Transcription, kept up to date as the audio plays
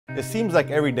It seems like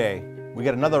every day we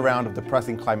get another round of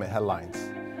depressing climate headlines.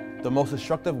 The most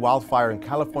destructive wildfire in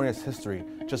California's history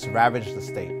just ravaged the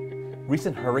state.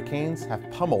 Recent hurricanes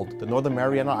have pummeled the Northern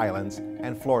Mariana Islands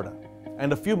and Florida.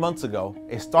 And a few months ago,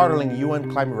 a startling UN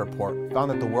climate report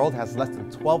found that the world has less than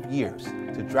 12 years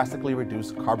to drastically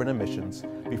reduce carbon emissions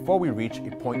before we reach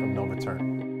a point of no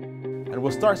return. And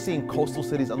we'll start seeing coastal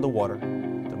cities underwater,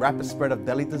 the rapid spread of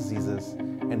deadly diseases,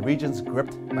 and regions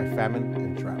gripped by famine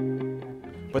and drought.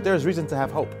 But there is reason to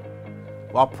have hope.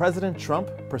 While President Trump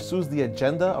pursues the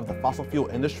agenda of the fossil fuel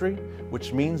industry,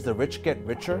 which means the rich get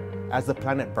richer as the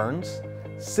planet burns,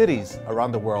 cities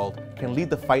around the world can lead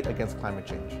the fight against climate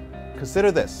change.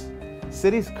 Consider this: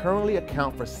 cities currently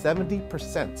account for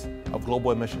 70% of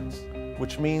global emissions,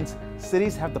 which means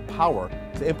cities have the power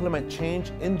to implement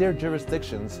change in their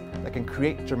jurisdictions that can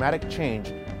create dramatic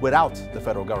change without the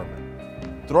federal government.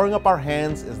 Throwing up our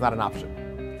hands is not an option.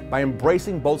 By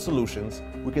embracing both solutions,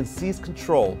 we can seize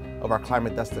control of our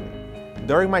climate destiny.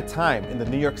 During my time in the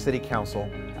New York City Council,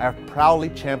 I have proudly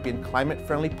championed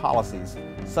climate-friendly policies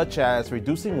such as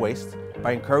reducing waste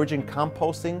by encouraging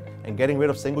composting and getting rid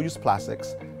of single-use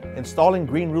plastics, installing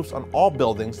green roofs on all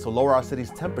buildings to lower our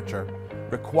city's temperature,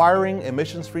 requiring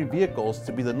emissions-free vehicles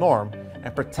to be the norm,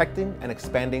 and protecting and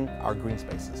expanding our green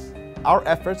spaces. Our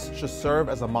efforts should serve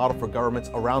as a model for governments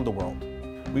around the world.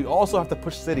 We also have to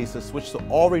push cities to switch to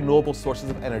all renewable sources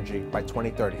of energy by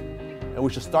 2030, and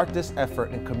we should start this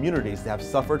effort in communities that have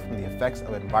suffered from the effects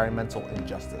of environmental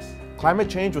injustice. Climate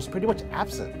change was pretty much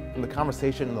absent from the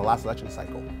conversation in the last election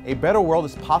cycle. A better world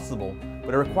is possible,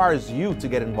 but it requires you to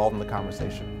get involved in the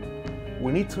conversation.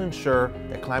 We need to ensure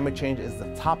that climate change is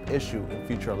the top issue in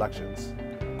future elections.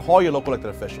 Call your local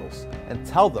elected officials and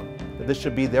tell them that this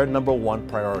should be their #1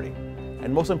 priority.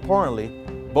 And most importantly,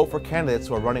 vote for candidates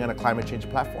who are running on a climate change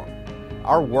platform.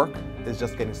 Our work is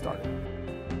just getting started.